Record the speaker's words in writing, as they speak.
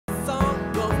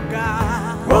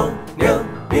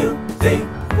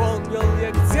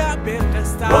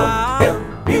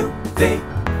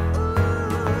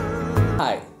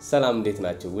ሰላም እንዴት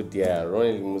ናችሁ ውድ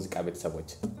የሮኔል ሙዚቃ ቤተሰቦች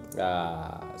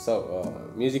so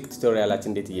music tutorialአችን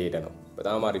እንዴት እየሄደ ነው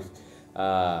በጣም አሪፍ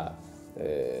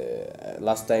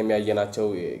last time ያየናቸው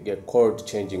የchord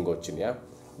changingዎችን ያ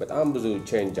በጣም ብዙ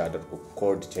change አድርጉ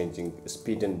chord changing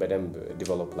speedን በደንብ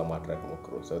develop ለማድረግ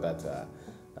ሞክሩ so that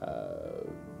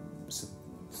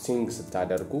sing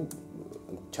ስታደርጉ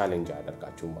challenge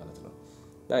አደርጋችሁ ማለት ነው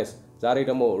nice ዛሬ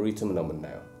ደግሞ rhythm ነው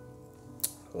የምናየው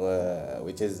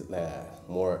which is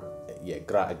more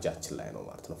የግራ እጃችን ላይ ነው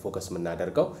ማለት ነው ፎከስ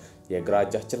የምናደርገው የግራ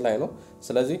እጃችን ላይ ነው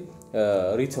ስለዚህ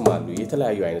ሪትም አሉ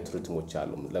የተለያዩ አይነት ሪትሞች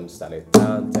አሉ ለምሳሌ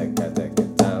ታን ተከ ተከ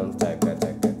ታን ተከ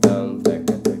ተከ ታን ተከ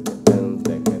ተከ ታን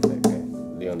ተከ ተከ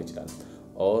ሊሆን ይችላል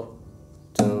or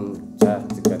ቱም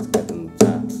ታት ከት ከትን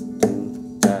ታት ቱም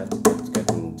ታት ከት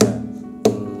ከትን ታት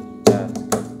ቱም ታት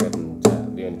ከት ከትን ታት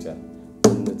ሊሆን ይችላል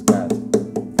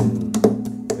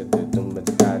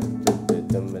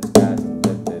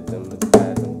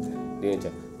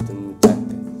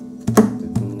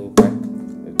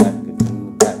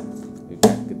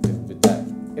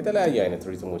የተለያየ አይነት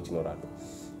ሪትሞች ይኖራሉ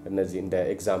እነዚህ እንደ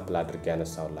ኤግዛምፕል አድርጌ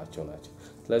ያነሳውላችሁ ናቸው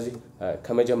ስለዚህ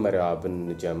ከመጀመሪያው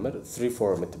ብንጀምር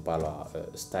 3/4 የምትባለው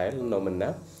ስታይል ነው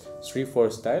ምናየው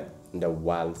 3/4 ስታይል እንደ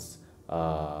waltz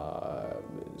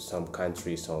some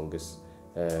country songs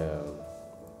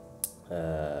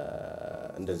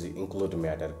እንደዚህ ኢንክሉድ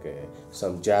የሚያደርግ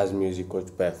some jazz musicዎች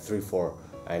በ3/4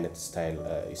 አይነት ስታይል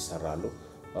ይሰራሉ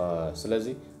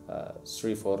ስለዚህ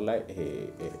 3/4 ላይ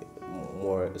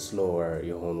more slower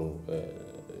የሆኑ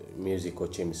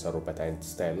musicዎች የሚሰሩበት አይነት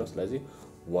ስታይል ነው ስለዚህ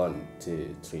 1 2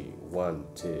 3 1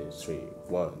 2 3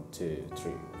 1 2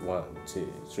 3 1 2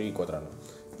 3 ይቆጥራሉ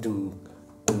ዱም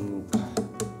ዱም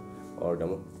or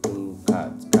ደግሞ ዱም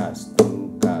ካት ካስ ዱም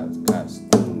ካት ካስ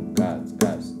ዱም ካት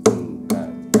ካስ ዱም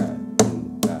ካት ካስ ዱም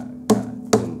ካት ካስ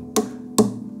ዱም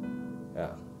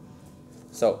yeah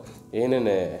so ይሄንን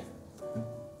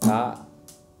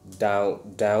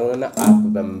down and up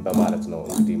በማለት ነው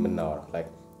እንግዲህ የምናወራው like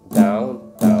down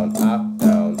down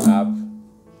up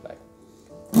like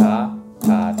ta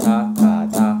ta ta ta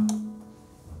ta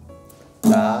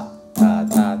ta ta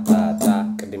ta ta ta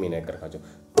ቅድም የነገርኳችሁ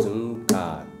tum ka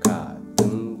ka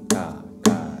tum ka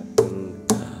ka tum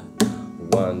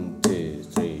 1 2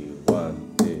 3 1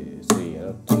 2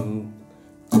 3 tum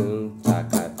tum ta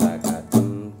ka ta ka tum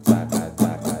ta ka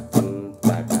ta ka tum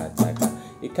ta ka ta ka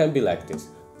it can be like this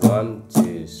 1 2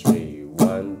 3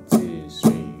 1 2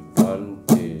 3 1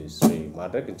 2 3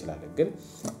 ማድረግ እንችላለን ግን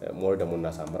more ደግሞ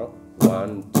እናሳምረው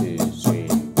 1 2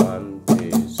 3 1 2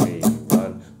 3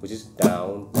 1 which is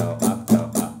down down up down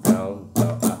up down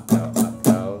down up down up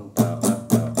down down up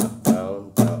down up down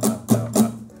down up down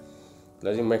up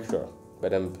ለዚህ make sure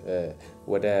በደንብ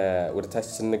ወደ ታች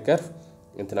ስንገርፍ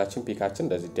እንትናችን ፒካችን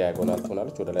እንደዚህ ዲያጎናል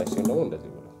ትሆናለች ወደ ላይ ሲሆን ደግሞ እንደዚህ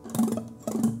ብሎ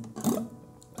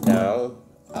down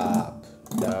up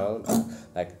down up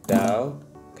like down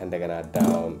ከእንደገና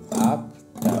down up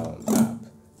down up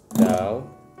down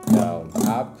down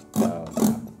up down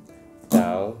up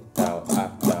down down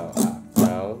up down up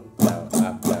down down up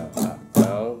down up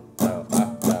down down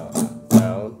up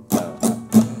down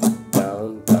up down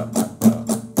down up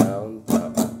down down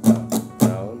up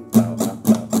down down up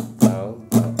down down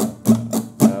up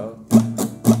down down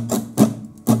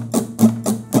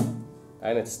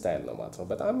አይነት ስታይል ነው ማለት ነው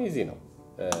በጣም ኢዚ ነው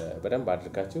በደንብ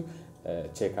አድርጋችሁ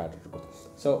ቼክ አድርጉት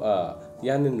so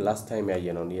ያንን last time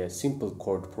ያየነው የሲምፕል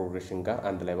chord progression ጋር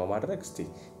አንድ ላይ በማድረግ እስቲ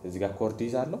እዚህ ጋር chord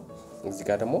ይዛለሁ እዚህ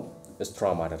ጋር ደግሞ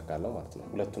strum አደርጋለሁ ማለት ነው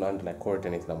ሁለቱን አንድ ላይ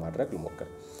coordinate ለማድረግ ልሞክር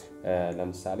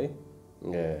ለምሳሌ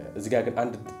እዚህ ጋር ግን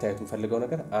አንድ ታይት የምፈልገው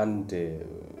ነገር አንድ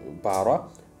ባሯ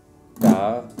ዳ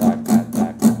ታካ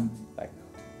ታካ like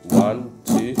 1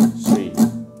 2 3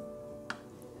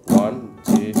 1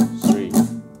 2 3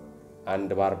 አንድ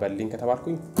ባር በልኝ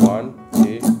ከተባልኩኝ 1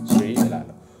 2 3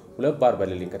 እላለሁ ሁለት ባር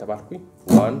በልኝ ከተባልኩኝ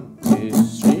 1 2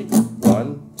 3 1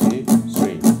 2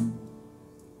 3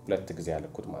 ሁለት ጊዜ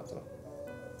ያለኩት ማለት ነው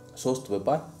ሶስት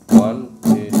በባር 1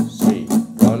 2 3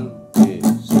 1 2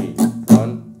 3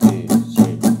 1 2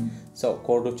 3 so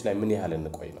ኮርዶች ላይ ምን ያህል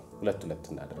እንቆይ ነው ሁለት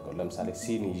እናደርገው ለምሳሌ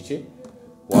ሲን ይዤ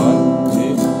 1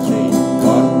 2 3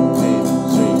 1 2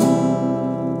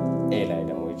 3 ኤ ላይ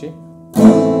ደግሞ ይዤ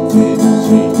 1 2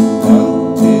 3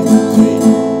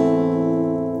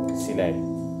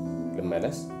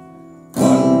 መለስ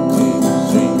 1 2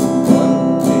 3 1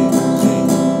 2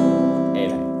 3 ኤ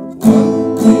ላይ 1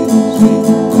 2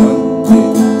 3 1 2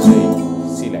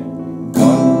 3 ሲ ላይ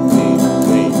 1 2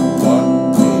 3 1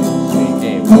 2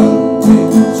 3 ኤ 1 2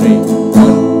 3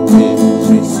 1 2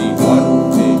 3 ሲ 1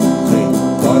 2 3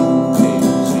 1 2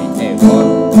 3 ኤ 1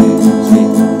 2 3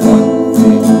 1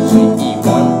 2 3 E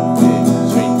 1 2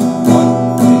 3 1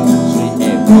 2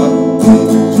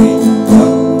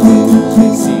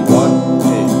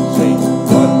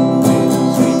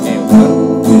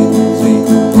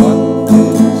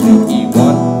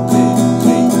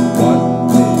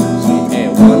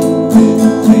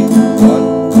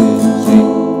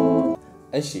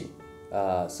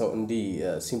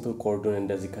 simple chord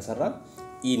እንደዚህ ከሰራን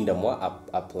E ደግሞ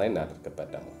apply እናደርግበት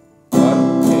ደግሞ 1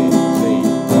 2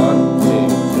 3 1 2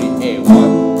 3 A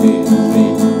 1 2 3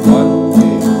 1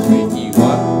 2 3 E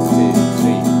 1 2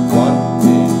 3 1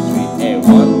 2 3 A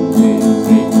 1 2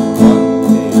 3 1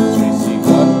 2 3 C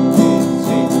 1 2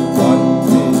 3 1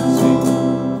 2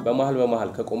 3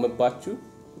 በመሃል ከቆመባችሁ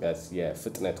yes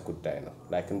የፍጥነት ጉዳይ ነው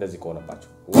like እንደዚህ ከሆነባችሁ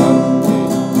 1 2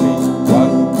 3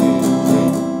 1 2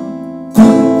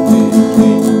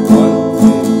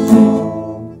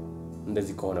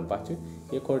 እንደዚህ ከሆነባችሁ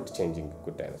የኮርድ ቼንጂንግ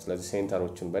ጉዳይ ነው ስለዚህ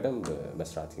ሴንተሮችን በደንብ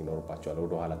መስራት ይኖርባችኋል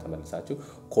ወደ ኋላ ተመልሳችሁ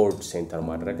ኮርድ ሴንተር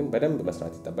ማድረግን በደንብ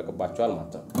መስራት ይተበቅባችኋል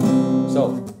ማለት ነው so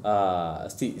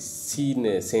እስቲ C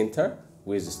ሴንተር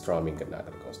with strumming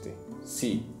እናደርገው እስቲ C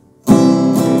 2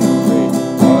 3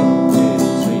 1 2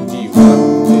 3 D 1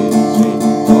 2 3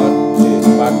 1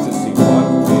 2 back to C 1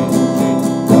 2 3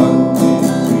 1 2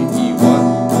 3 E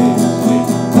 1 2 3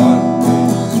 1 2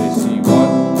 3 C 1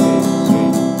 2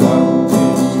 3 1 2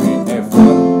 3 F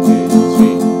 1 2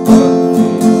 3 1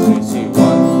 2 3 C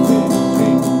 1 2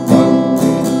 3 1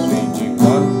 2 3 G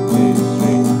 1 2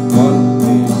 3 1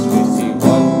 2 3 C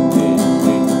 1 2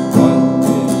 3 1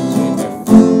 2 3 F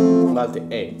multi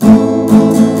A 1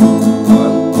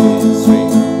 2 3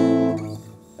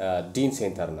 D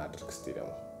center እናድርግ እስቲ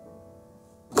ደግሞ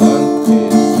 1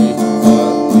 2 3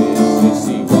 1 2 3 C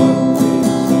 1 2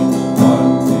 3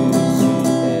 1 2 3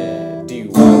 D 1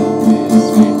 2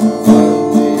 3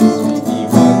 1 2 3 E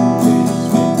 1 2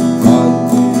 3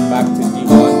 1 2 back to D 1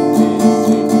 2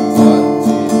 3 1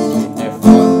 2 3 F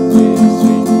 1 2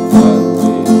 3 1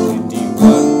 2 3 D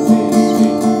 1 2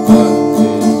 3 1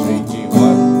 2 3 G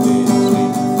 1 2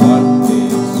 3 1 2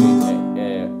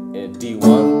 3 D 1 2 3 1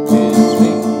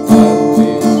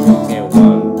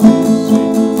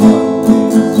 2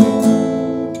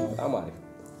 3 A 1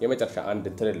 የመጨረሻ አንድ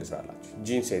ትልል ልስራላችሁ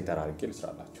ጂን ሴንተር አድርጌ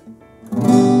ልስራላችሁ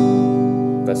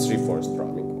በ3/4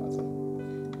 strumming ማለት ነው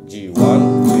G 1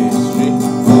 2 3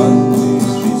 1 2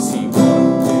 3 C 1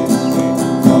 2 3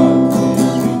 1 2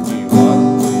 3 G 1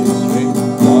 2 3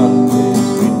 1 2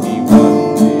 3 D 1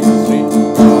 2 3 1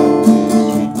 2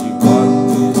 3 G 1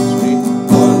 2 3 1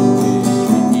 2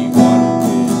 3 E 1 2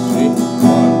 3 1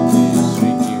 2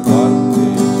 3 G 1 2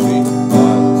 3 1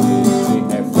 2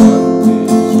 3 F 1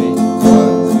 2 3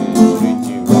 1 2 3 G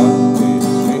 1 2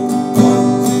 3 1 2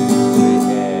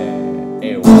 3 A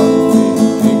 1 2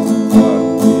 3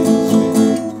 1 2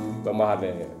 3 በመሃል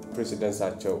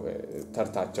ፕሬሲደንሳቸው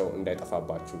ተርታቸው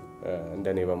እንዳይጠፋባችሁ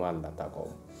እንደኔ በመሃል እንዳታቆሙ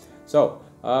so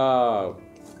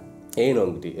ይሄ ነው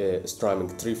እንግዲህ strumming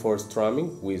 3/4 strumming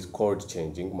with chord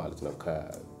changing ማለት ነው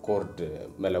ከኮርድ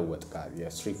መለወጥ ጋር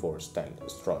የ3/4 style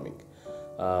strumming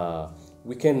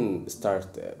we can start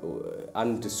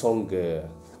and song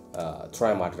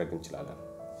try ማድረግ እንችላለን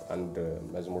and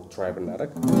መዝሙር try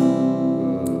ብናደርግ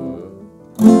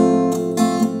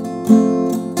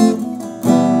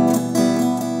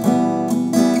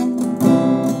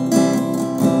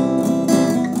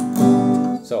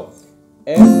so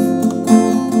F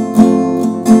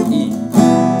E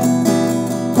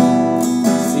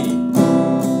C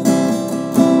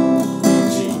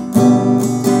G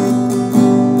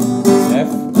F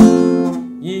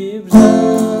ይብዛ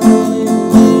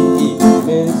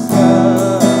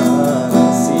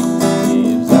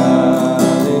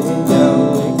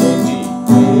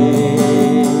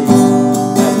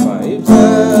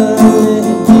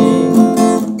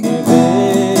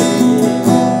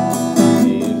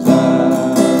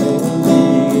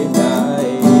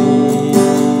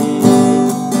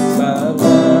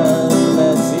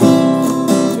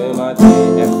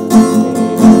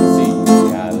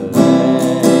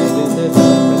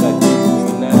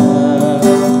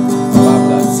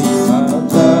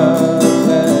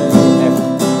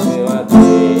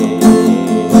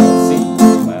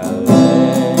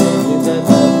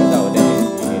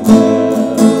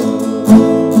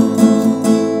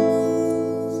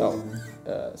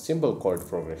simple chord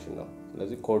progression ነው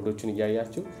ስለዚህ ኮርዶችን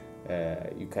ያያያችሁ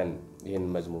you can ይሄን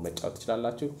መዝሙር መጫወት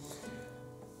ትችላላችሁ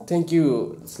thank you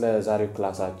ስለ ዛሬው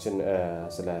ክላሳችን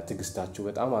ስለ ትግስታችሁ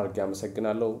በጣም አርጋ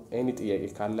አመሰግናለሁ any ጥያቄ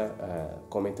ካለ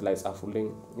ኮሜንት ላይ ጻፉልኝ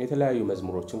የተለያዩ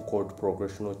መዝሙሮችን ኮርድ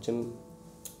ፕሮግሬሽኖችን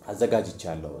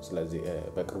አዘጋጅቻለሁ ስለዚህ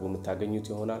በቅርቡ የምታገኙት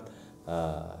ይሆናል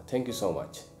thank you so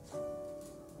much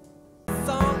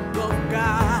song of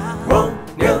God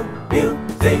won't you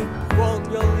music won't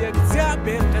you